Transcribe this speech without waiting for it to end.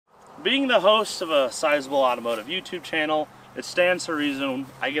Being the host of a sizable automotive YouTube channel, it stands to reason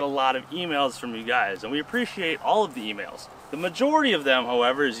I get a lot of emails from you guys, and we appreciate all of the emails. The majority of them,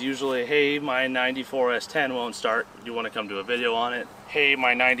 however, is usually, hey, my 94 S10 won't start, do you want to come do a video on it? Hey,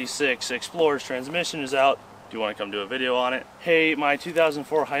 my 96 Explorer's transmission is out, do you want to come do a video on it? Hey, my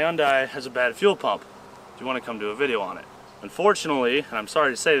 2004 Hyundai has a bad fuel pump, do you want to come do a video on it? Unfortunately, and I'm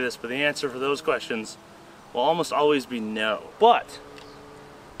sorry to say this, but the answer for those questions will almost always be no. But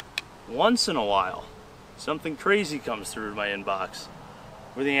once in a while, something crazy comes through my inbox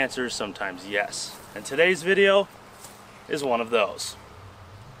where the answer is sometimes yes. And today's video is one of those.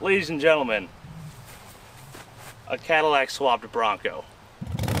 Ladies and gentlemen, a Cadillac swapped Bronco.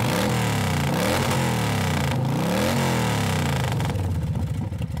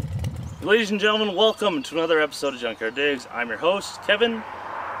 Ladies and gentlemen, welcome to another episode of Junkyard Digs. I'm your host, Kevin,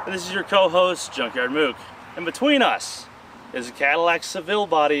 and this is your co-host, Junkyard Mook. And between us is a Cadillac Seville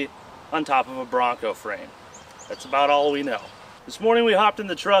body on top of a Bronco frame. That's about all we know. This morning we hopped in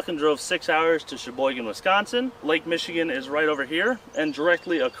the truck and drove 6 hours to Sheboygan, Wisconsin. Lake Michigan is right over here, and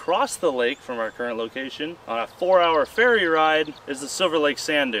directly across the lake from our current location on a 4-hour ferry ride is the Silver Lake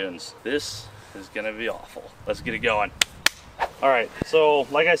Sand Dunes. This is gonna be awful. Let's get it going. Alright, so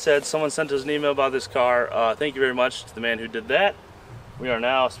like I said, someone sent us an email about this car. Thank you very much to the man who did that. We are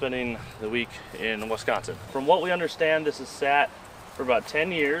now spending the week in Wisconsin. From what we understand, this is sat for about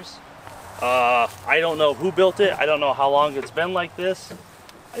 10 years. I don't know who built it. I don't know how long it's been like this.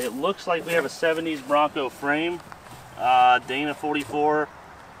 It looks like we have a 70s Bronco frame. Dana 44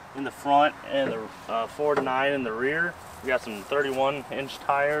 in the front and the 4 to 9 in the rear. We got some 31-inch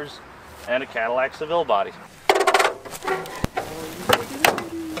tires and a Cadillac Seville body. This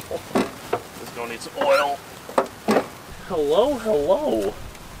is gonna need some oil. Hello, hello.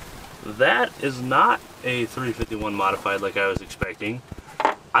 That is not a 351 modified like I was expecting.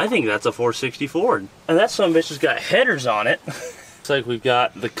 I think that's a 460 Ford. And that son of a bitch has got headers on it. Looks like we've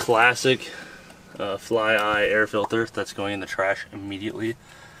got the classic fly eye air filter that's going in the trash immediately.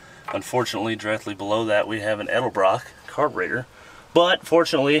 Unfortunately, directly below that we have an Edelbrock carburetor. But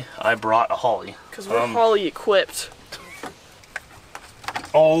fortunately, I brought a Holly. Because we're Holly equipped.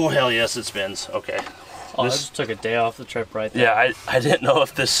 Oh, hell yes, it spins. Okay. Oh, this took a day off the trip right there. Yeah, I didn't know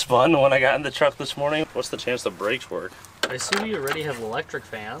if this spun when I got in the truck this morning. What's the chance the brakes work? I see we already have electric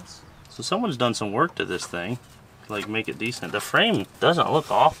fans. So someone's done some work to this thing, like make it decent. The frame doesn't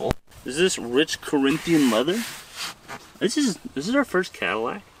look awful. Is this rich Corinthian leather? This is our first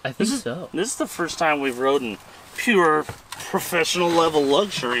Cadillac? I think so. This is the first time we've rode in pure professional level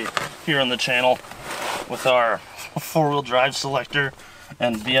luxury here on the channel with our 4-wheel drive selector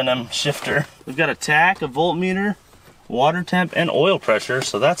and B&M shifter. We've got a tach, a voltmeter, water temp, and oil pressure,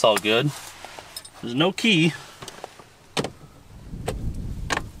 so that's all good. There's no key.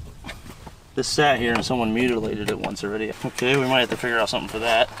 This sat here and someone mutilated it once already. Okay, we might have to figure out something for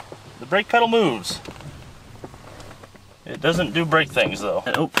that. The brake pedal moves. It doesn't do brake things though.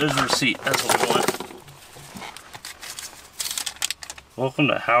 Oh, there's the receipt. That's what we want. Welcome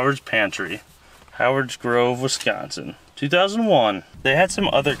to Howard's Pantry, Howard's Grove, Wisconsin. 2001. They had some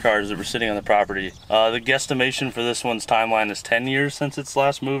other cars that were sitting on the property. The guesstimation for this one's timeline is 10 years since it's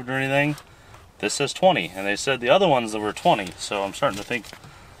last moved or anything. This says 20, and they said the other ones that were 20, so I'm starting to think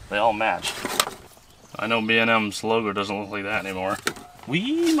they all match. I know B&M's logo doesn't look like that anymore.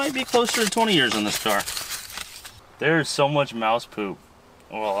 We might be closer to 20 years in this car. There's so much mouse poop.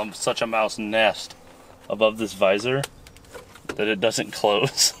 Well, I'm such a mouse nest above this visor that it doesn't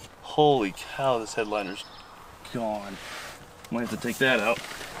close. Holy cow, this headliner's gone. Might have to take that out.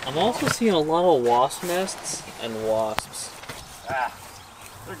 I'm also seeing a lot of wasp nests and wasps. Ah,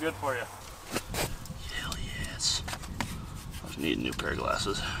 they're good for you. Hell yes. I just need a new pair of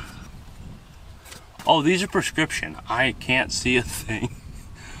glasses. Oh, these are prescription. I can't see a thing.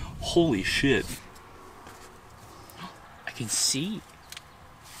 Holy shit. I can see.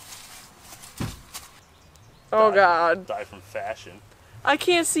 Oh God. Die from fashion. I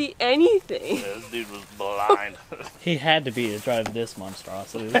can't see anything. Yeah, this dude was blind. He had to be to drive this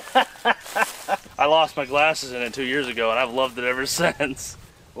monstrosity. I lost my glasses in it 2 years ago and I've loved it ever since.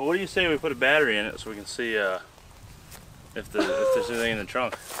 Well, what do you say we put a battery in it so we can see if there's anything in the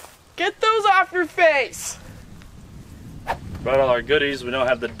trunk? Get those off your face! Brought all our goodies. We don't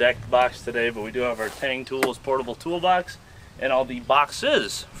have the decked box today, but we do have our Tang Tools portable toolbox and all the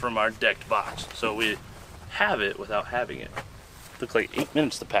boxes from our decked box. So we have it without having it. Took like 8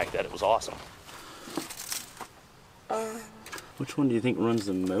 minutes to pack that. It was awesome. Which one do you think runs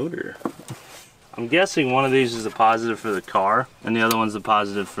the motor? I'm guessing one of these is a positive for the car and the other one's the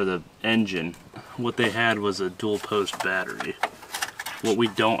positive for the engine. What they had was a dual post battery. What we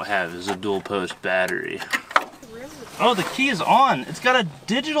don't have is a dual post battery. Oh, the key is on. It's got a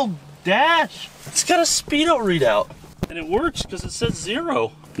digital dash. It's got a speedo readout. And it works because it says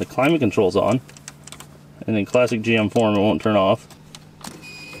 0. The climate control's on. And in classic GM form, it won't turn off.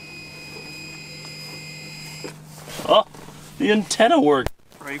 Oh, the antenna worked.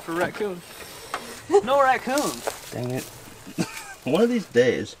 Ready for raccoon. No raccoon. Dang it. One of these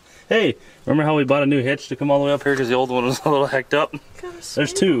days. Hey, remember how we bought a new hitch to come all the way up here because the old one was a little hecked up?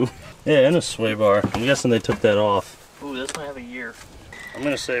 There's 2. Yeah, and a sway bar. I'm guessing they took that off. Ooh, this might have a year. I'm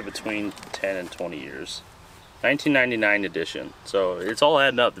going to say between 10 and 20 years. 1999 edition. So it's all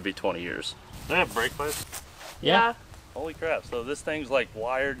adding up to be 20 years. Do they have brake plates? Yeah. Holy crap. So this thing's like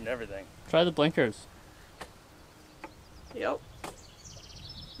wired and everything. Try the blinkers. Yep.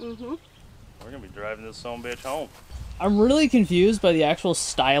 Mm-hmm. We're going to be driving this son of a bitch home. I'm really confused by the actual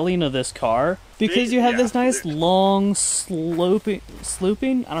styling of this car because you have this nice long slooping.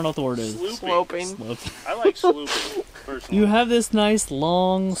 I don't know what the word is. Sloping. I like slooping, personally. You have this nice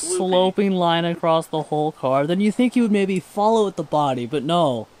long sloping line across the whole car. Then you think you would maybe follow with the body, but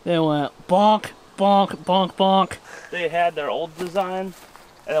no. They went bonk, bonk, bonk, bonk. They had their old design,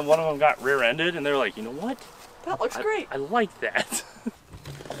 and then one of them got rear-ended, and they were like, you know what? That looks great. I like that.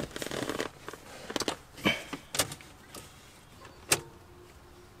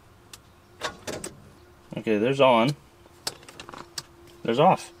 Okay, there's on. There's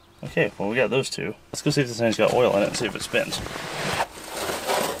off. Okay, well we got those 2. Let's go see if this thing's got oil in it and see if it spins. We're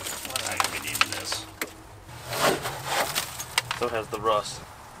not gonna be needing this. So it has the rust.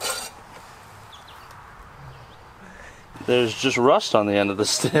 There's just rust on the end of the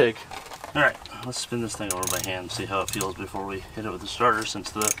stick. Alright, let's spin this thing over by hand and see how it feels before we hit it with the starter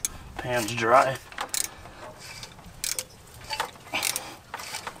since the pan's dry.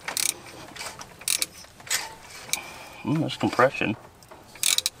 There's compression.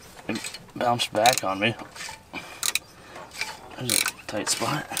 It bounced back on me. There's a tight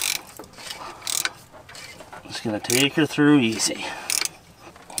spot. Just gonna take her through easy.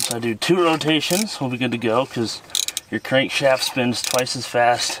 Once I do 2 rotations, we'll be good to go because your crankshaft spins twice as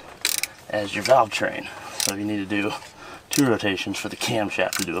fast as your valve train. So you need to do 2 rotations for the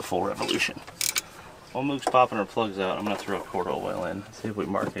camshaft to do a full revolution. While Mook's popping her plugs out, I'm gonna throw a quarter oil in, see if we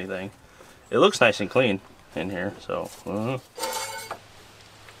mark anything. It looks nice and clean in here, so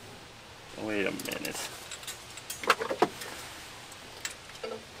wait a minute.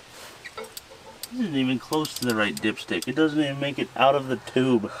 This isn't even close to the right dipstick. It doesn't even make it out of the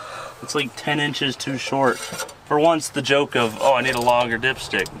tube. It's like 10 inches too short. For once, the joke of, oh, I need a longer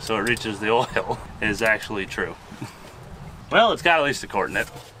dipstick so it reaches the oil is actually true. Well, it's got at least a cord in it.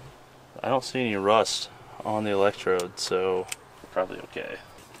 I don't see any rust on the electrode, so probably okay.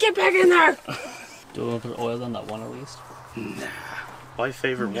 Get back in there! Do a little bit of oil on that one at least? Nah. Why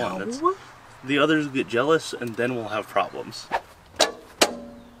favor one? That's, the others get jealous and then we'll have problems.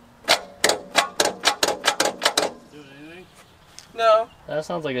 Doing anything? No. That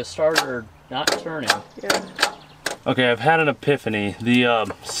sounds like a starter not turning. Yeah. Okay, I've had an epiphany.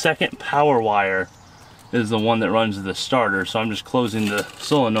 The second power wire is the one that runs the starter, so I'm just closing the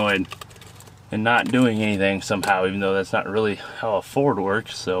solenoid and not doing anything somehow, even though that's not really how a Ford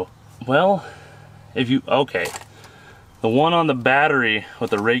works. So, well, if you, okay, the one on the battery with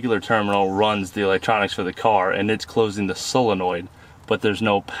the regular terminal runs the electronics for the car, and it's closing the solenoid, but there's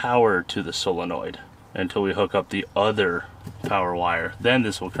no power to the solenoid until we hook up the other power wire. Then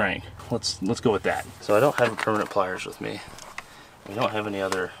this will crank. Let's go with that. So I don't have permanent pliers with me. We don't have any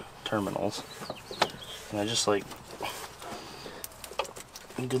other terminals. And I just like,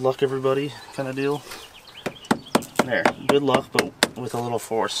 good luck everybody kind of deal. There, good luck, but with a little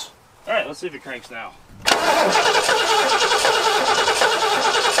force. All right, let's see if it cranks now.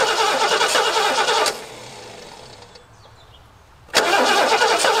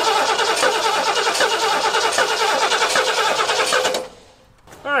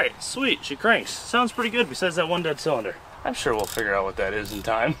 All right, sweet, she cranks. Sounds pretty good besides that one dead cylinder. I'm sure we'll figure out what that is in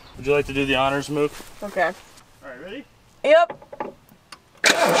time. Would you like to do the honors, Mook? Okay. All right, ready? Yep.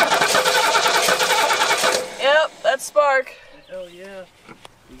 Yep, that's spark. Hell yeah.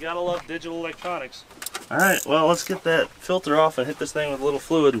 You gotta love digital electronics. Alright, well, let's get that filter off and hit this thing with a little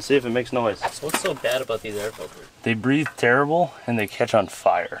fluid and see if it makes noise. So what's so bad about these air filters? They breathe terrible and they catch on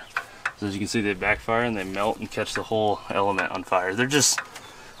fire. So as you can see, they backfire and they melt and catch the whole element on fire. You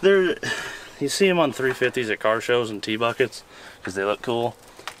see them on 350s at car shows and T-buckets because they look cool.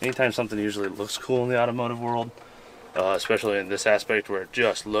 Anytime something usually looks cool in the automotive world, especially in this aspect where it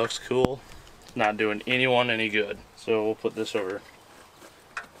just looks cool, it's not doing anyone any good. So we'll put this over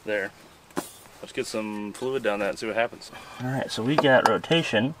there. Let's get some fluid down that and see what happens. Alright, so we got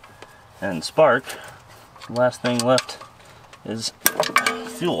rotation and spark. The last thing left is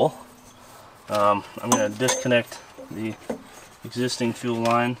fuel. I'm going to disconnect the existing fuel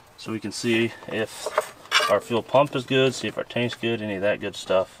line so we can see if our fuel pump is good, see if our tank's good, any of that good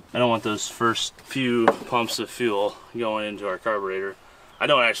stuff. I don't want those first few pumps of fuel going into our carburetor. I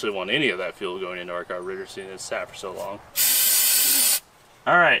don't actually want any of that fuel going into our carburetor, seeing it's sat for so long.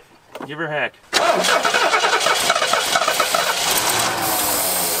 Alright, give her a heck. Oh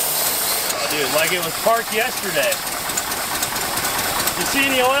dude, like it was parked yesterday. You see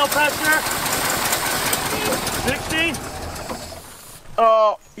any oil pressure? 60?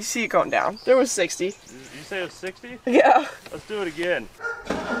 Oh, you see it going down. There was 60. You say it was 60? Yeah. Let's do it again.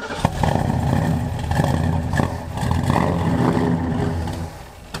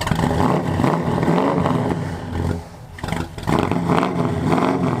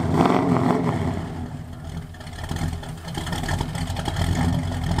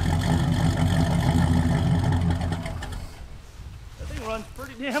 That thing runs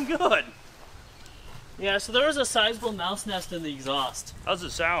pretty damn good. Yeah, so there was a sizable mouse nest in the exhaust. How's it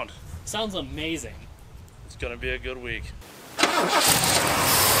sound? Sounds amazing. It's gonna be a good week. How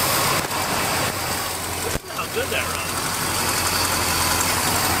good that runs.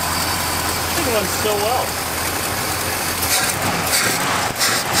 I think it runs so well.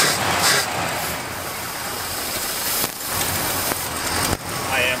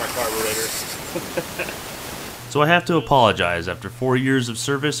 I am our carburetor. So I have to apologize. After 4 years of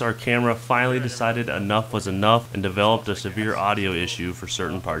service, our camera finally decided enough was enough and developed a severe audio issue for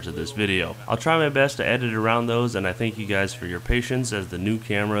certain parts of this video. I'll try my best to edit around those, and I thank you guys for your patience as the new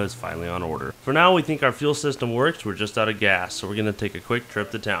camera is finally on order. For now, we think our fuel system works. We're just out of gas, so we're gonna take a quick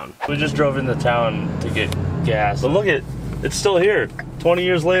trip to town. We just drove into town to get gas, but look at it's still here. 20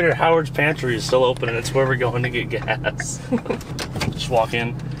 years later, Howard's Pantry is still open, and it's where we're going to get gas. Just walk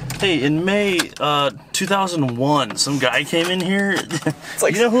in. Hey, in May 2001, some guy came in here. It's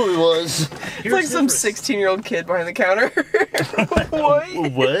like, you know who it was? It's like some 16-year-old kid behind the counter. What?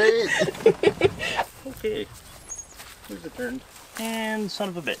 What? Okay. Here's the turn. And son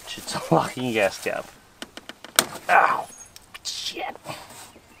of a bitch, it's a locking gas cap. Ow! Shit!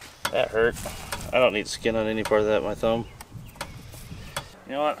 That hurt. I don't need skin on any part of that, my thumb.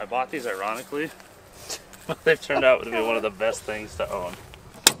 You know what? I bought these ironically, but they've turned out to be one of the best things to own.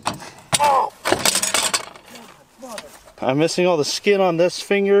 Oh. I'm missing all the skin on this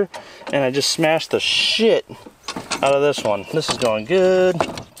finger, and I just smashed the shit out of this one. This is going good.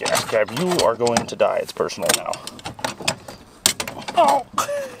 Gas cap, you are going to die. It's personal now. Oh!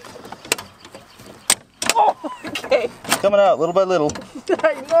 Oh, okay. Coming out little by little.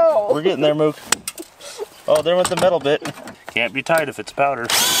 I know. We're getting there, Mook. Oh, there went the metal bit. Can't be tight if it's powder.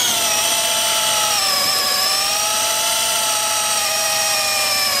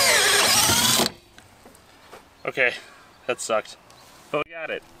 Okay, that sucked. But we got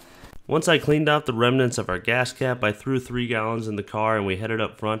it. Once I cleaned off the remnants of our gas cap, I threw 3 gallons in the car and we headed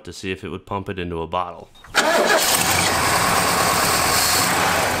up front to see if it would pump it into a bottle.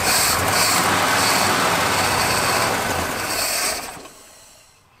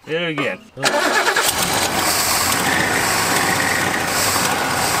 There again.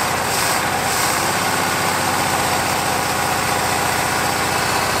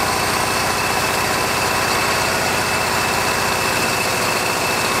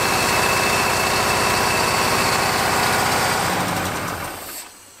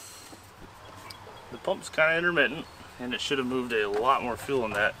 The pump's kind of intermittent, and it should have moved a lot more fuel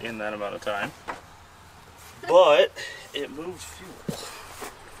in that amount of time. But it moved fuel.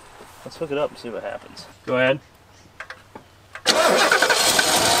 Let's hook it up and see what happens. Go ahead.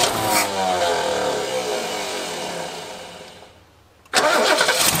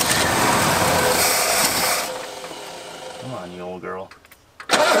 Come on, you old girl.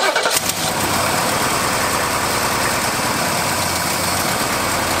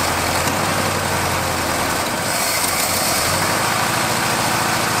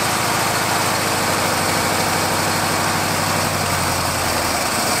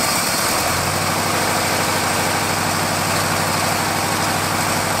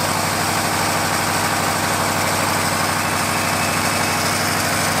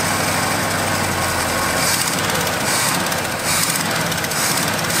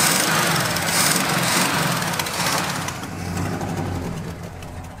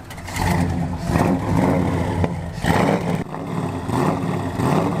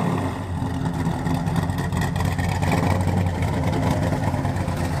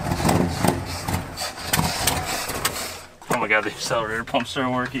 Oh my god, the accelerator pumps are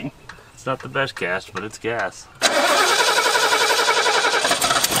working. It's not the best gas, but it's gas.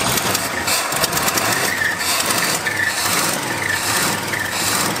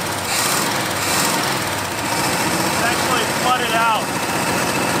 It out.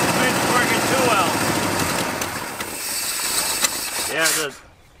 It's working too well. Yeah,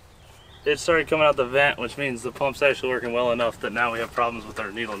 it started coming out the vent, which means the pump's actually working well enough that now we have problems with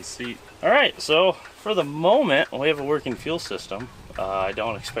our needle and seat. Alright, so for the moment we have a working fuel system. I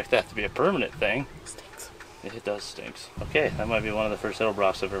don't expect that to be a permanent thing. It stinks. It does stinks. Okay, that might be one of the first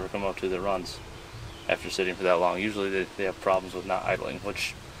Edelbrocks I've ever come up to that runs after sitting for that long. Usually they have problems with not idling,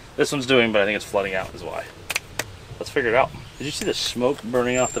 which this one's doing, but I think it's flooding out is why. Let's figure it out. Did you see the smoke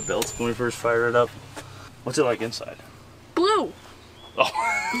burning off the belts when we first fired it up? What's it like inside? Blue. Oh.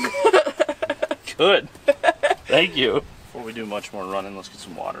 Good. Thank you. Before we do much more running, let's get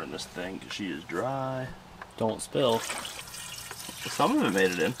some water in this thing because she is dry. Don't spill. Some of it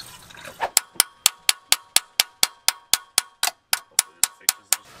made it in. Hopefully this fixes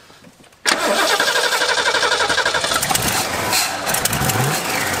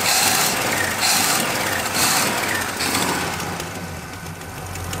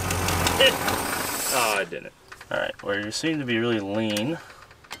Oh, I didn't. Alright, well, you seem to be really lean.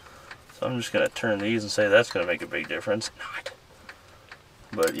 So I'm just going to turn these and say that's going to make a big difference. Not.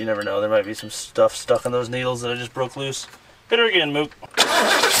 But you never know, there might be some stuff stuck in those needles that I just broke loose. Hit her again, Mook.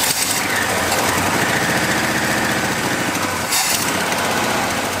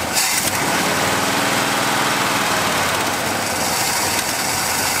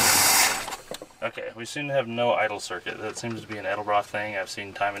 Okay, we seem to have no idle circuit. That seems to be an Edelbrock thing I've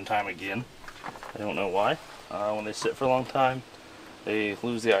seen time and time again. I don't know why. When they sit for a long time, they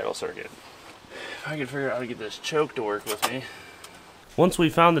lose the idle circuit. If I can figure out how to get this choke to work with me. Once we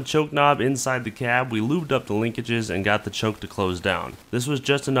found the choke knob inside the cab, we lubed up the linkages and got the choke to close down. This was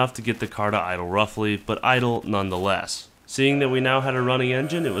just enough to get the car to idle roughly, but idle nonetheless. Seeing that we now had a running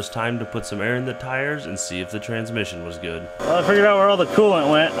engine, it was time to put some air in the tires and see if the transmission was good. Well, I figured out where all the coolant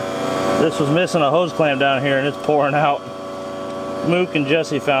went. This was missing a hose clamp down here and it's pouring out. Mook and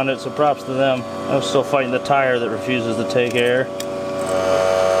Jesse found it, so props to them. I was still fighting the tire that refuses to take air.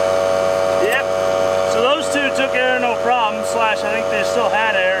 Yep, so those two took air no problem, slash I think they still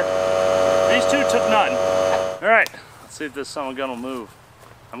had air. These two took none. Alright, let's see if this son of a gun will move.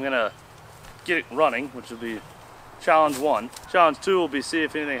 I'm gonna get it running, which will be challenge 1. Challenge 2 will be see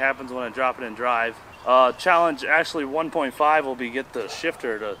if anything happens when I drop it in drive. Challenge actually 1.5 will be get the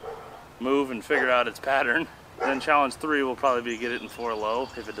shifter to move and figure out its pattern. Then challenge 3 will probably be get it in 4 low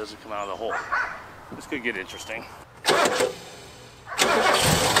if it doesn't come out of the hole. This could get interesting.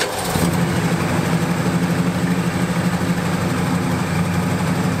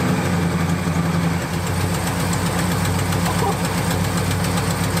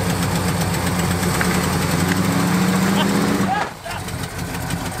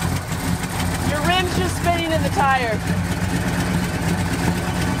 Your rim's just spinning in the tire.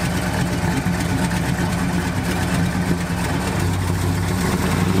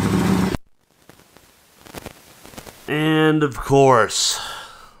 And of course,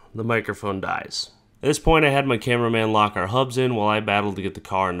 the microphone dies. At this point I had my cameraman lock our hubs in while I battled to get the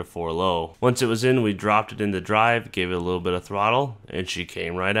car into 4 low. Once it was in, we dropped it into drive, gave it a little bit of throttle, and she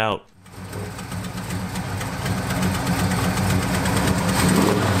came right out.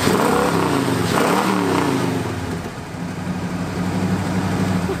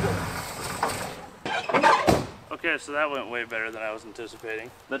 Okay, so that went way better than I was anticipating.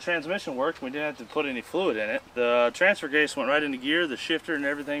 The transmission worked, we didn't have to put any fluid in it. The transfer case went right into gear, the shifter and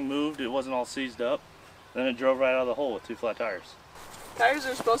everything moved, it wasn't all seized up. Then it drove right out of the hole with 2 flat tires. Tires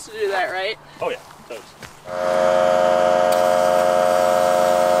are supposed to do that, right? Oh yeah, totes.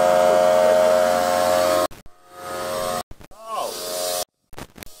 Oh.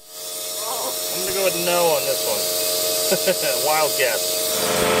 I'm gonna go with no on this one. Wild guess.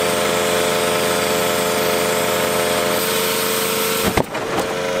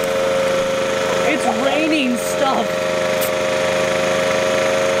 Raining stuff.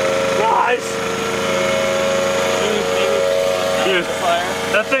 Guys! Dude,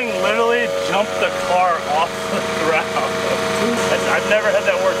 that thing literally jumped the car off the ground. I've never had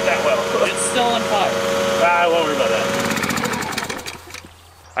that work that well. It's still on fire. I won't worry about that.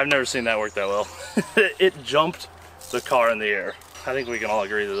 I've never seen that work that well. It jumped the car in the air. I think we can all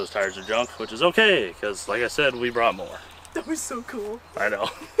agree that those tires are junk, which is okay, because like I said, we brought more. That was so cool. I know.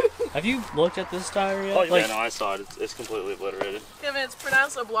 Have you looked at this tire yet? Oh yeah, no, I saw it. It's completely obliterated. Yeah, man, it's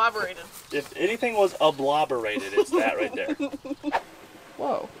pronounced obliterated. If anything was obliterated, it's that right there.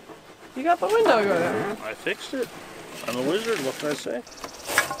 Whoa. You got the window going on. I fixed it. I'm a wizard, what can I say?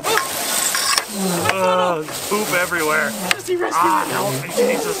 Poop everywhere. Jesse, rescue me. Help me,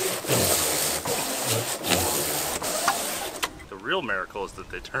 Jesus. The real miracle is that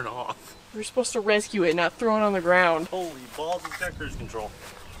they turn off. We're supposed to rescue it, not throw it on the ground. Holy balls, it's got cruise control.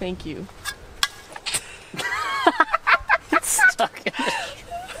 Thank you. Stuck in it.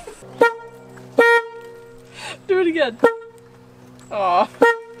 Do it again. Aw.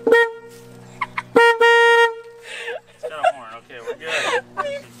 It's got a horn. Okay, we're good.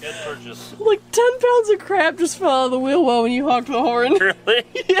 Good purchase. Like 10 pounds of crap just fell out of the wheel well when you honked the horn. Really?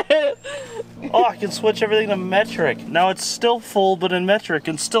 Yeah. Oh, I can switch everything to metric. Now it's still full, but in metric,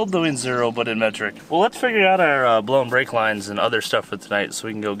 and still doing 0, but in metric. Well, let's figure out our blown brake lines and other stuff for tonight so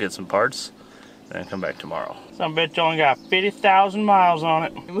we can go get some parts and come back tomorrow. Some bitch only got 50,000 miles on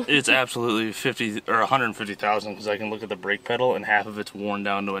it. It's absolutely 50 or 150,000 because I can look at the brake pedal and half of it's worn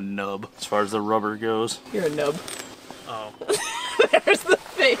down to a nub as far as the rubber goes. You're a nub. Oh. There's the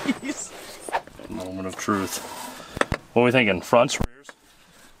face. Moment of truth. What are we thinking? Fronts, rears?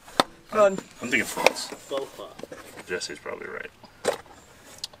 None. I'm thinking fronts. Both. Jesse's probably right.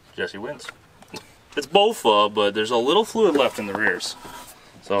 Jesse wins. It's both, but there's a little fluid left in the rears.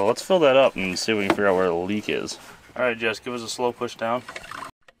 So let's fill that up and see if we can figure out where the leak is. All right, Jess, give us a slow push down.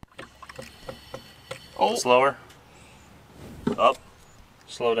 Oh. Slower. Up.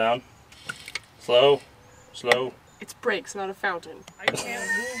 Slow down. Slow. Slow. It's brakes, not a fountain. I can't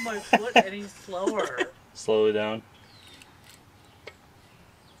move my foot any slower. Slowly down.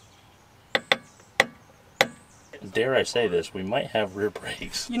 Dare I say this, we might have rear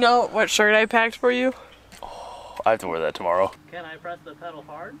brakes. You know what shirt I packed for you? I have to wear that tomorrow. Can I press the pedal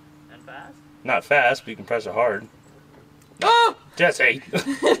hard and fast? Not fast, but you can press it hard. Ah! Jesse!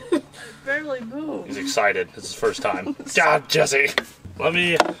 It barely moves. He's excited. It's his first time. God, Jesse! Let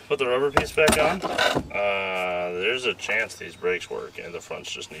me put the rubber piece back on. There's a chance these brakes work and the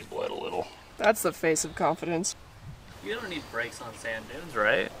fronts just need bled a little. That's the face of confidence. You don't need brakes on sand dunes,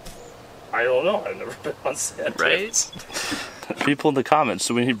 right? I don't know. I've never been on sand dunes. Right? People in the comments,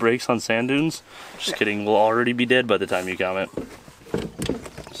 do we need brakes on sand dunes? Just kidding. We'll already be dead by the time you comment.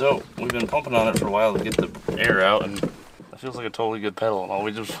 So, we've been pumping on it for a while to get the air out, and it feels like a totally good pedal, and all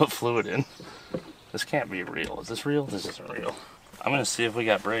we just put fluid in. This can't be real. Is this real? This isn't real. I'm gonna see if we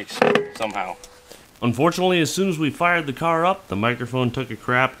got brakes somehow. Unfortunately, as soon as we fired the car up, the microphone took a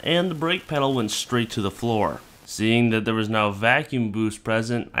crap and the brake pedal went straight to the floor. Seeing that there was now vacuum boost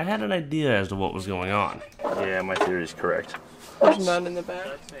present, I had an idea as to what was going on. Yeah, my theory is correct. There's none in the back.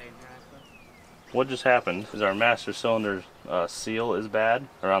 What just happened is our master cylinder seal is bad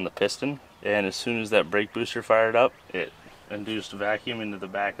around the piston, and as soon as that brake booster fired up, it induced vacuum into the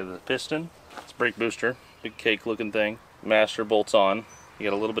back of the piston. It's brake booster, big cake looking thing. Master bolts on. You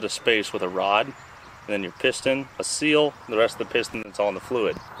get a little bit of space with a rod, and then your piston, a seal, the rest of the piston that's all in the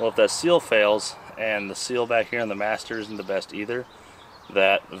fluid. Well, if that seal fails, and the seal back here on the master isn't the best either,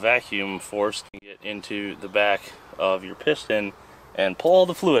 that vacuum force can get into the back of your piston and pull all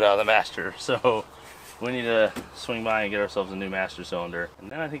the fluid out of the master. So we need to swing by and get ourselves a new master cylinder,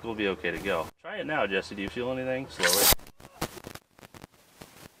 and then I think we'll be okay to go. Try it now, Jesse. Do you feel anything? Slowly.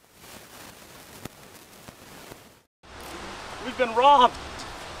 We've been robbed!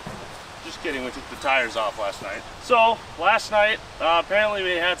 Just kidding, we took the tires off last night. So, last night, apparently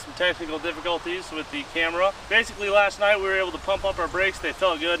we had some technical difficulties with the camera. Basically, last night we were able to pump up our brakes. They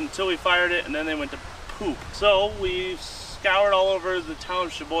felt good until we fired it, and then they went to poop. So, we scoured all over the town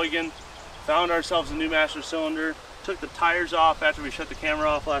of Sheboygan, found ourselves a new master cylinder, took the tires off after we shut the camera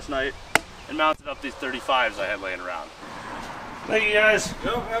off last night, and mounted up these 35s I had laying around. Thank you, guys.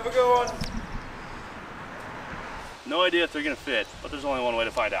 Yo, have a good one. No idea if they're gonna fit, but there's only one way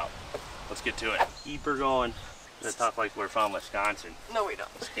to find out. Let's get to it. Keep her going. They talk like we're from Wisconsin. No, we don't.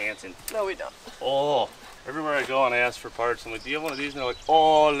 Wisconsin. No, we don't. Oh, everywhere I go and I ask for parts, I'm like, do you have one of these? And they're like,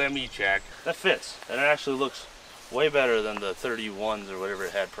 oh, let me check. That fits, and it actually looks way better than the 31s or whatever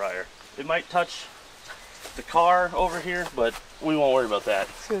it had prior. It might touch the car over here, but we won't worry about that.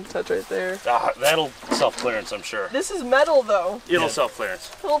 It's gonna touch right there. That'll self-clearance, I'm sure. This is metal, though. It'll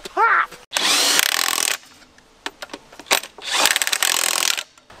self-clearance. It'll pop.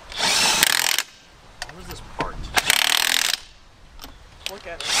 Where's this part? Look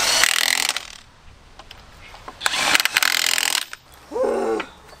at it.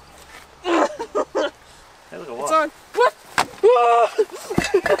 Hey, look at It's on. What?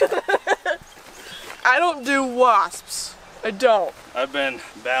 I don't do wasps. I don't. I've been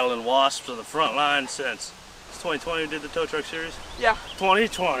battling wasps on the front line since 2020 we did the tow truck series. Yeah.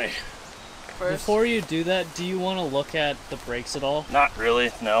 2020. first. Before you do that, do you want to look at the brakes at all? Not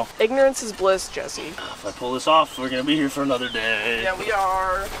really, no. Ignorance is bliss, Jesse. If I pull this off, we're gonna be here for another day. Yeah, we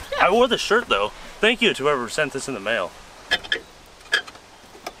are. I wore the shirt though. Thank you to whoever sent this in the mail.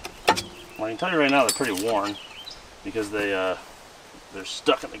 Well, I can tell you right now they're pretty worn because they're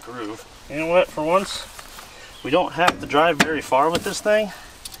stuck in the groove. You know what? For once, we don't have to drive very far with this thing,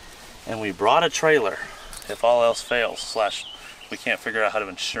 and we brought a trailer if all else fails. Slash, we can't figure out how to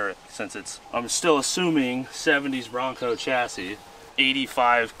insure it since it's, I'm still assuming 70s Bronco chassis,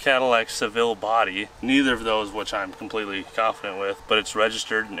 85 Cadillac Seville body. Neither of those, which I'm completely confident with, but it's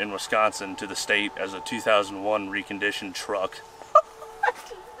registered in Wisconsin to the state as a 2001 reconditioned truck.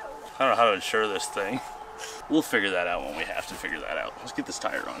 I don't know how to insure this thing. We'll figure that out when we have to figure that out. Let's get this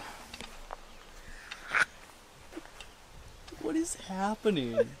tire on. What is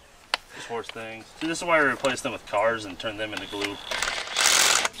happening? Just horse things. See, this is why we replace them with cars and turn them into glue.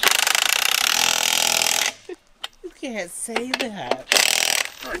 You can't say that.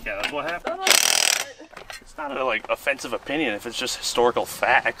 Alright, yeah, that's what happened. It's not a like offensive opinion if it's just historical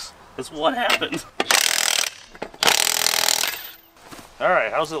facts. That's what happened.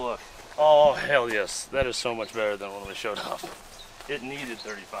 Alright, how's it look? Oh, hell yes. That is so much better than when we showed up. It needed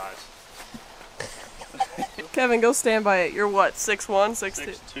 35s. Kevin, go stand by it. You're what, 6'1",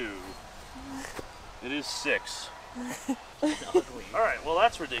 6'2"? 6'2". It is 6. Alright, well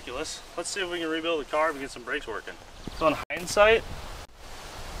that's ridiculous. Let's see if we can rebuild the car and get some brakes working. So in hindsight,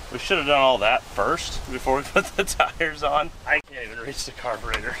 we should have done all that first before we put the tires on. I can't even reach the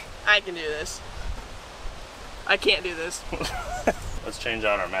carburetor. I can do this. I can't do this. Let's change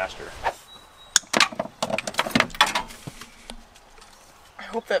out our master. I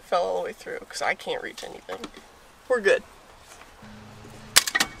hope that fell all the way through, because I can't reach anything. We're good.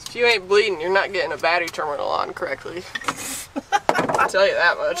 If you ain't bleeding, you're not getting a battery terminal on correctly. I'll tell you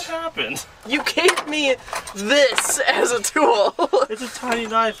that much. What happened? You gave me this as a tool. It's a tiny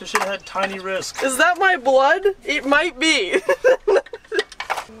knife. It should have had tiny wrist. Is that my blood? It might be.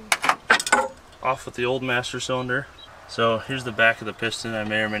 Off with the old master cylinder. So here's the back of the piston I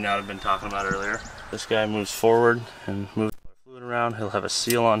may or may not have been talking about earlier. This guy moves forward and moves fluid around. He'll have a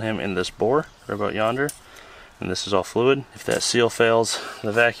seal on him in this bore, right about yonder. And this is all fluid. If that seal fails,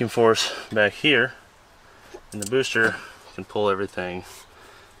 the vacuum force back here in the booster can pull everything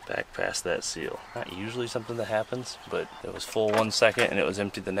back past that seal. Not usually something that happens, but it was full 1 second and it was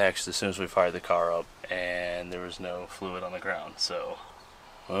empty the next as soon as we fired the car up, and there was no fluid on the ground. So,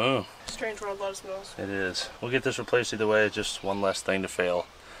 oh. Strange world, let us know. It is. We'll get this replaced either way. It's just one less thing to fail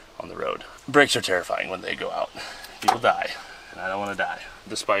on the road. Brakes are terrifying when they go out. People die, and I don't want to die.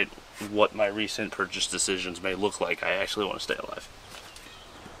 Despite what my recent purchase decisions may look like, I actually want to stay alive.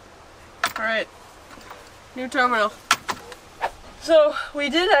 Alright, new terminal. So, we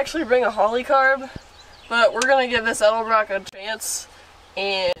did actually bring a Holly carb, but we're going to give this Edelbrock a chance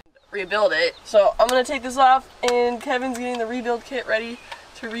and rebuild it. So, I'm going to take this off, and Kevin's getting the rebuild kit ready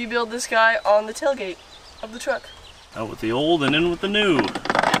to rebuild this guy on the tailgate of the truck. Out with the old and in with the new.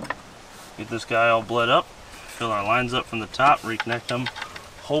 Get this guy all bled up, fill our lines up from the top, reconnect them.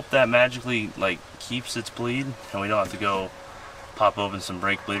 Hope that magically like keeps its bleed and we don't have to go pop open some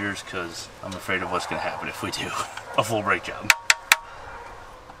brake bleeders, because I'm afraid of what's going to happen if we do a full brake job.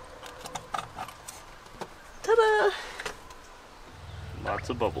 Ta-da! Lots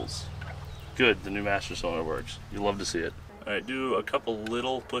of bubbles. Good, the new master cylinder works. You love to see it. Alright, do a couple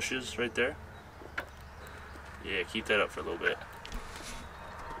little pushes right there. Yeah, keep that up for a little bit.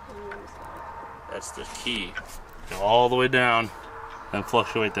 That's the key. Go all the way down and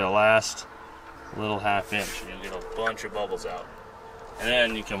fluctuate that last little ½ inch and you'll get a bunch of bubbles out. And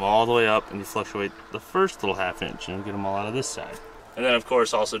then you come all the way up and you fluctuate the first little ½ inch and you'll get them all out of this side. And then of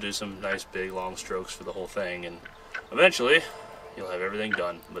course also do some nice big long strokes for the whole thing, and eventually you'll have everything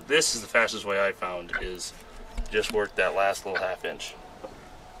done. But this is the fastest way I found, is just work that last little ½ inch.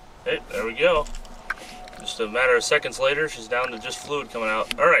 Hey, there we go. Just a matter of seconds later, she's down to just fluid coming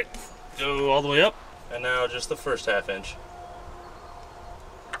out. Alright, go all the way up, and now just the first ½ inch.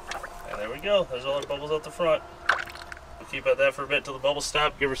 And there we go, there's all our bubbles out the front. We'll keep at that for a bit till the bubbles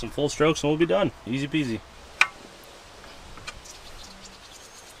stop, give her some full strokes, and we'll be done. Easy peasy.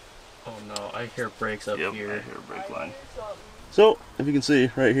 Oh no, I hear brakes up Yep, here. I hear a brake line. So, if you can see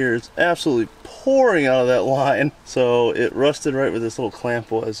right here, it's absolutely pouring out of that line. So it rusted right where this little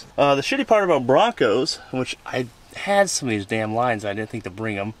clamp was. The shitty part about Broncos, which I had some of these damn lines, I didn't think to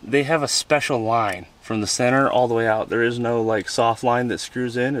bring them. They have a special line from the center all the way out. There is no like soft line that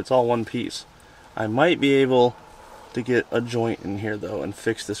screws in. It's all one piece. I might be able to get a joint in here though and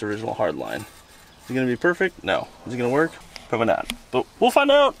fix this original hard line. Is it gonna be perfect? No. Is it gonna work? Probably not. But we'll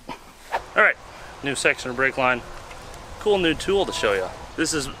find out. Alright, new section of brake line. Cool new tool to show you.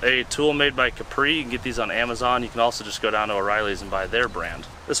 This is a tool made by Capri. You can get these on Amazon. You can also just go down to O'Reilly's and buy their brand.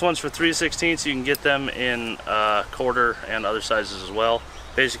 This one's for 3/16, so you can get them in quarter and other sizes as well.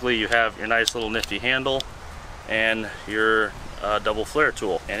 Basically, you have your nice little nifty handle and your double flare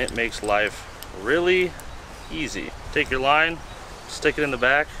tool, and it makes life really easy. Take your line, stick it in the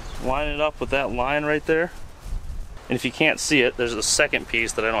back, line it up with that line right there, and if you can't see it, there's a second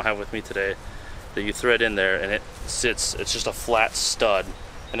piece that I don't have with me today that you thread in there, and it sits, it's just a flat stud,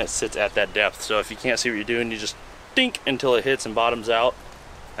 and it sits at that depth. So if you can't see what you're doing, you just dink until it hits and bottoms out,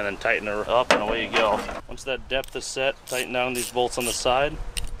 and then tighten it up, and away you go. Once that depth is set, tighten down these bolts on the side.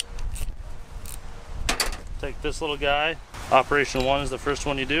 Take this little guy, operation 1 is the first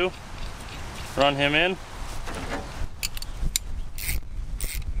one you do. Run him in.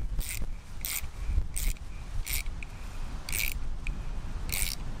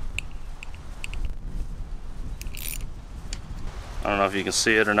 I don't know if you can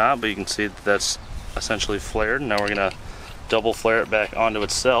see it or not, but you can see that that's essentially flared. Now we're gonna double flare it back onto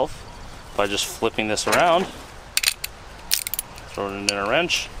itself by just flipping this around, throwing it in a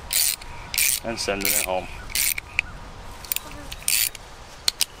wrench, and sending it home.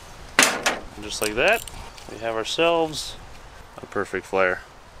 And just like that, we have ourselves a perfect flare.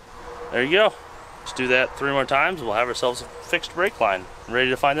 There you go. Let's do that 3 more times. We'll have ourselves a fixed brake line, ready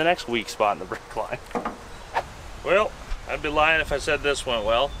to find the next weak spot in the brake line. Well, I'd be lying if I said this went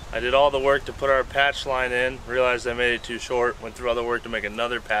well. I did all the work to put our patch line in, realized I made it too short, went through all the work to make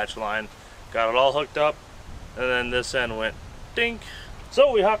another patch line, got it all hooked up, and then this end went dink. So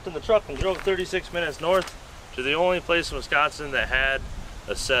we hopped in the truck and drove 36 minutes north to the only place in Wisconsin that had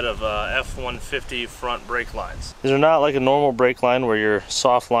a set of F-150 front brake lines. These are not like a normal brake line where your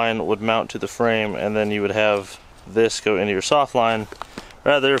soft line would mount to the frame and then you would have this go into your soft line.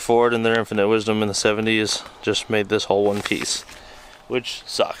 Rather, Ford in their infinite wisdom in the 70s just made this whole one piece, which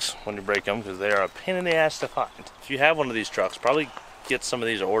sucks when you break them because they are a pain in the ass to find. If you have one of these trucks, probably get some of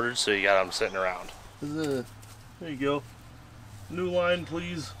these ordered so you got them sitting around. There you go. New line,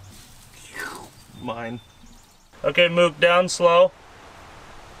 please. Mine. Okay, Mook, down slow.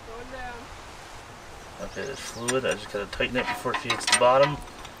 Going down. Okay, there's fluid. I just gotta tighten it before she hits the bottom,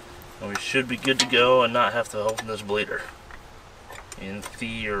 and we should be good to go and not have to open this bleeder. In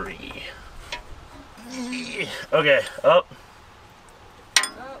theory. Okay, up.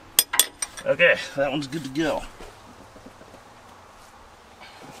 Okay, that one's good to go.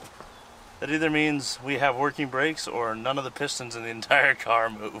 That either means we have working brakes or none of the pistons in the entire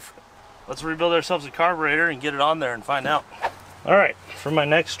car move. Let's rebuild ourselves a carburetor and get it on there and find out. Alright, for my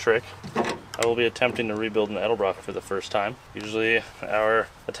next trick, I will be attempting to rebuild an Edelbrock for the first time. Usually our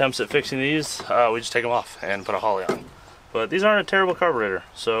attempts at fixing these, we just take them off and put a Holly on. But these aren't a terrible carburetor,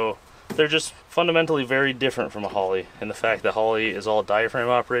 so they're just fundamentally very different from a Holly in the fact that Holly is all diaphragm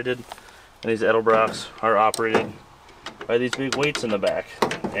operated and these Edelbrocks are operated by these big weights in the back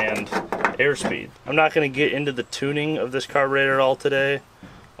and airspeed. I'm not going to get into the tuning of this carburetor at all today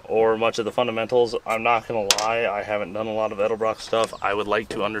or much of the fundamentals. I'm not going to lie, I haven't done a lot of Edelbrock stuff. I would like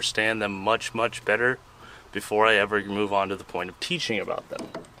to understand them much, much better before I ever move on to the point of teaching about them.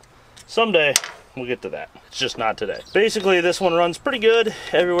 Someday, we'll get to that. It's just not today. Basically, this one runs pretty good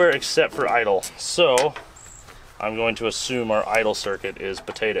everywhere except for idle. So, I'm going to assume our idle circuit is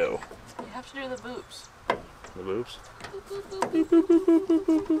potato. You have to do the boops. The boops?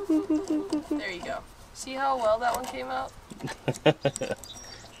 There you go. See how well that one came out?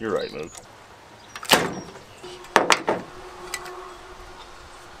 You're right, Mook.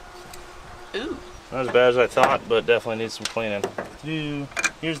 Ooh. Not as bad as I thought, but definitely needs some cleaning.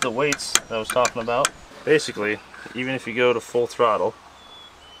 Here's the weights that I was talking about. Basically, even if you go to full throttle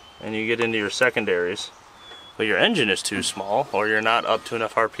and you get into your secondaries, but your engine is too small or you're not up to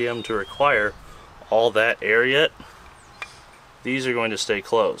enough RPM to require all that air yet, these are going to stay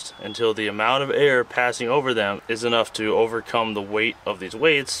closed until the amount of air passing over them is enough to overcome the weight of these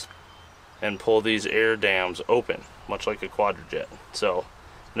weights and pull these air dams open, much like a quadrijet. So,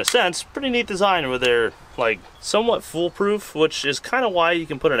 in a sense, pretty neat design where they're like somewhat foolproof, which is kind of why you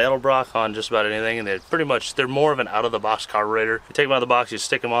can put an Edelbrock on just about anything, and they're more of an out-of-the-box carburetor. You take them out of the box, you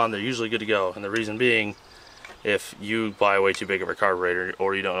stick them on, they're usually good to go. And the reason being, if you buy way too big of a carburetor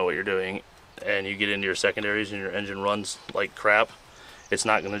or you don't know what you're doing and you get into your secondaries and your engine runs like crap, it's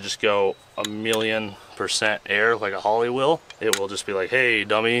not going to just go 1,000,000% air like a Holly will. It will just be like, hey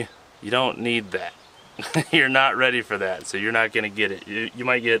dummy, you don't need that. You're not ready for that, so you're not going to get it. You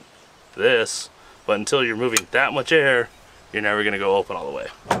might get this, but until you're moving that much air, you're never going to go open all the way.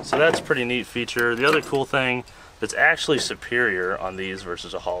 So that's a pretty neat feature. The other cool thing that's actually superior on these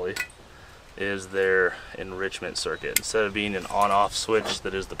versus a Holly is their enrichment circuit. Instead of being an on-off switch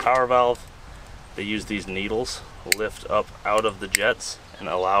that is the power valve, they use these needles, lift up out of the jets and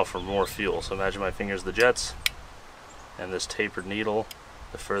allow for more fuel. So imagine my fingers the jets and this tapered needle.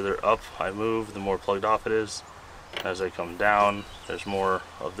 The further up I move, the more plugged off it is. As I come down, there's more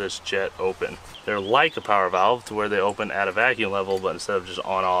of this jet open. They're like a power valve to where they open at a vacuum level, but instead of just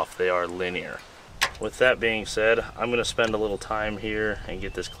on-off, they are linear. With that being said, I'm going to spend a little time here and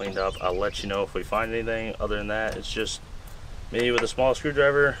get this cleaned up. I'll let you know if we find anything. Other than that, it's just me with a small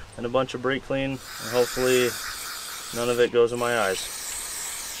screwdriver and a bunch of brake clean, and hopefully none of it goes in my eyes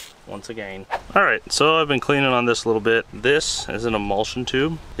once again. Alright, so I've been cleaning on this a little bit. This is an emulsion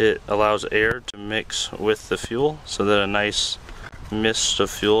tube. It allows air to mix with the fuel so that a nice mist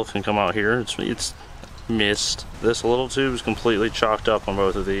of fuel can come out here. It's mist. This little tube is completely chalked up on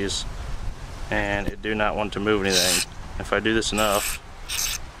both of these, and it do not want to move anything. If I do this enough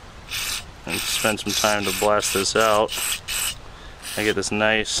and spend some time to blast this out, I get this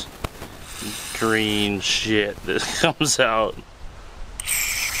nice green shit that comes out.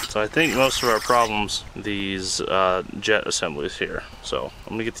 So I think most of our problems, these jet assemblies here. So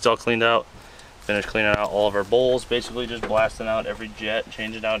I'm gonna get these all cleaned out, finish cleaning out all of our bowls, basically just blasting out every jet,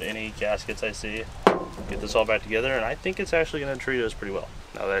 changing out any gaskets I see, get this all back together, and I think it's actually gonna treat us pretty well.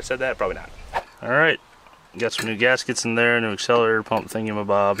 Now that I said that, probably not. All right, got some new gaskets in there, new accelerator pump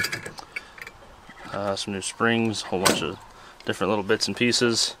thingamabob, some new springs, a whole bunch of different little bits and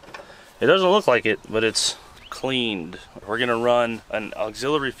pieces. It doesn't look like it, but it's cleaned. We're gonna run an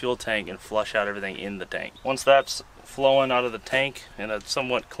auxiliary fuel tank and flush out everything in the tank. Once that's flowing out of the tank in a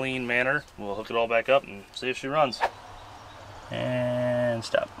somewhat clean manner, we'll hook it all back up and see if she runs. And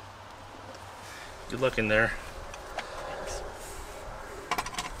stop. Good luck in there.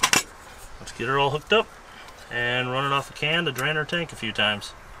 Let's get her all hooked up and run it off a can to drain our tank a few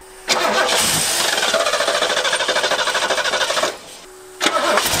times.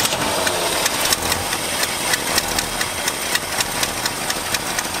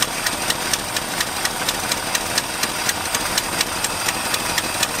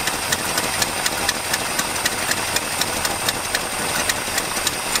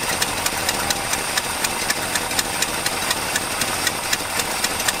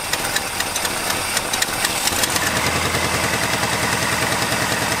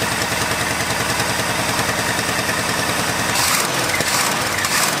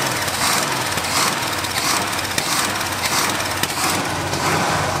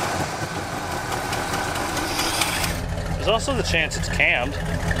 There's also the chance it's cammed.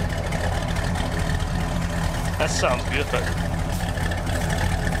 That sounds good. That's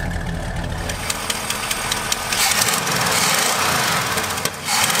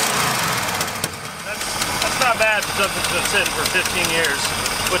not bad for something that's been sitting for 15 years.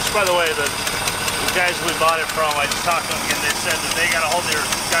 Which, by the way, the guys we bought it from, I just talked to them again, they said that they got a hold of their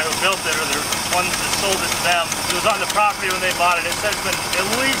guy who built it, or the ones that sold it to them. It was on the property when they bought it. It said it's been at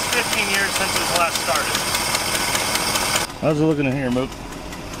least 15 years since it was last started. How's it looking in here, Mook?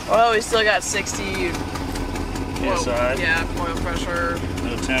 Well, we still got 60 inside. Yeah, oil pressure.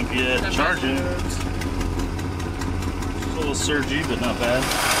 No temp yet. Charging. It's a little surgy, but not bad.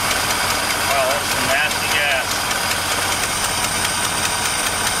 Wow, that's some nasty gas.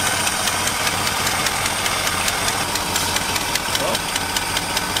 Well,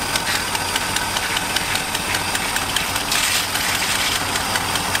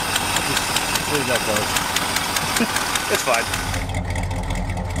 just leave that close. It's fine.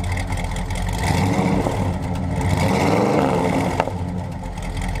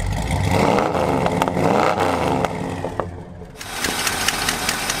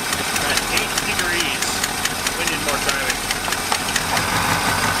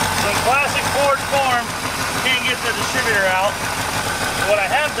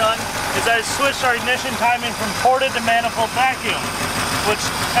 I switched our ignition timing from ported to manifold vacuum, which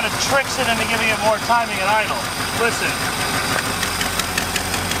kind of tricks it into giving it more timing at idle. Listen.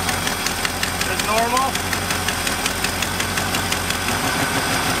 There's normal.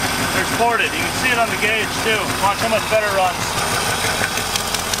 There's ported. You can see it on the gauge too. Watch how much better it runs.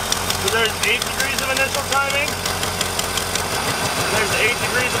 So there's 8 degrees of initial timing. There's 8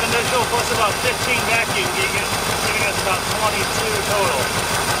 degrees of initial plus about 15 vacuum, giving us about 22 total.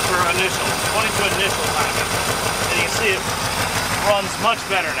 For initial, 22 initial timing. And you can see it runs much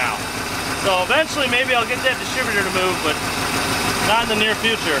better now. So eventually maybe I'll get that distributor to move, but not in the near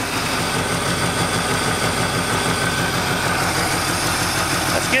future.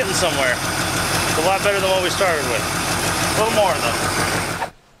 That's getting somewhere. It's a lot better than what we started with. A little more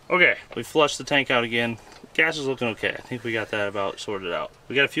though. Okay, we flushed the tank out again. gas is looking okay. I think we got that about sorted out.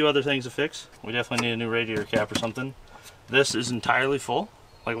 We got a few other things to fix. We definitely need a new radiator cap or something. This is entirely full,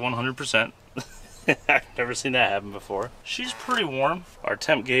 like 100%. I've never seen that happen before. She's pretty warm. Our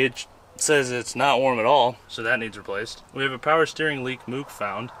temp gauge says it's not warm at all, so that needs replaced. We have a power steering leak Mook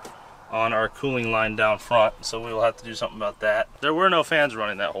found on our cooling line down front, so we will have to do something about that. There were no fans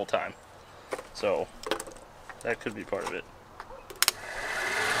running that whole time, so that could be part of it.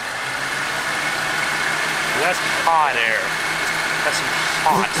 That's hot air. That's some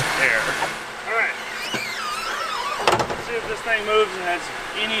hot air. Alright. Let's see if this thing moves and has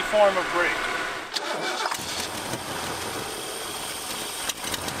any form of brake.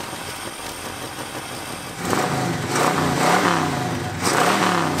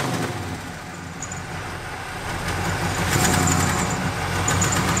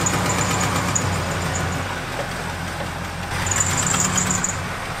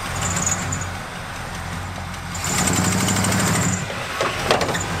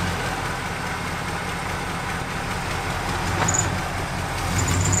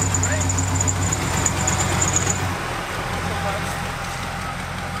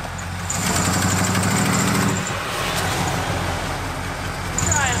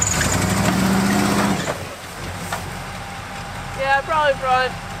 Yeah, probably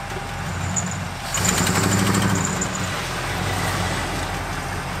front.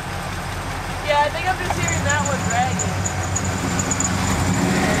 Yeah, I think I'm just hearing that one dragging.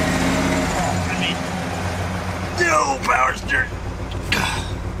 No power steering.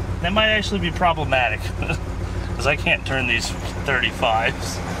 That might actually be problematic because I can't turn these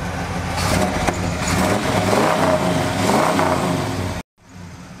 35s.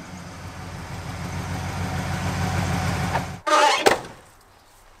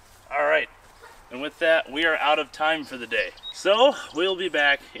 Alright, and with that, we are out of time for the day. So, we'll be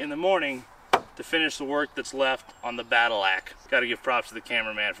back in the morning to finish the work that's left on the CADILLAC. Gotta give props to the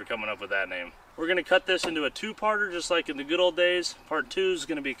cameraman for coming up with that name. We're gonna cut this into a two-parter just like in the good old days. Part 2 is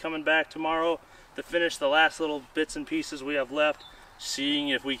gonna be coming back tomorrow to finish the last little bits and pieces we have left, seeing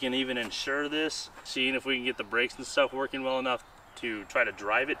if we can even insure this, seeing if we can get the brakes and stuff working well enough to try to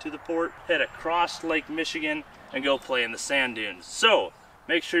drive it to the port, head across Lake Michigan, and go play in the sand dunes. So,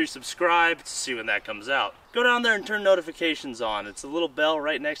 make sure you subscribe to see when that comes out. Go down there and turn notifications on. It's a little bell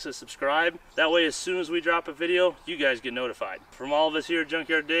right next to subscribe. That way, as soon as we drop a video, you guys get notified. From all of us here at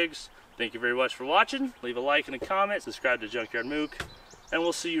Junkyard Digs, thank you very much for watching. Leave a like and a comment, subscribe to Junkyard Mook, and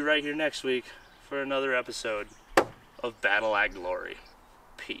we'll see you right here next week for another episode of CADILLAC Glory.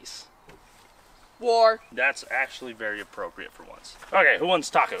 Peace. War. That's actually very appropriate for once. Okay, who wants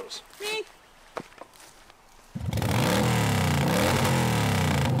tacos? Me.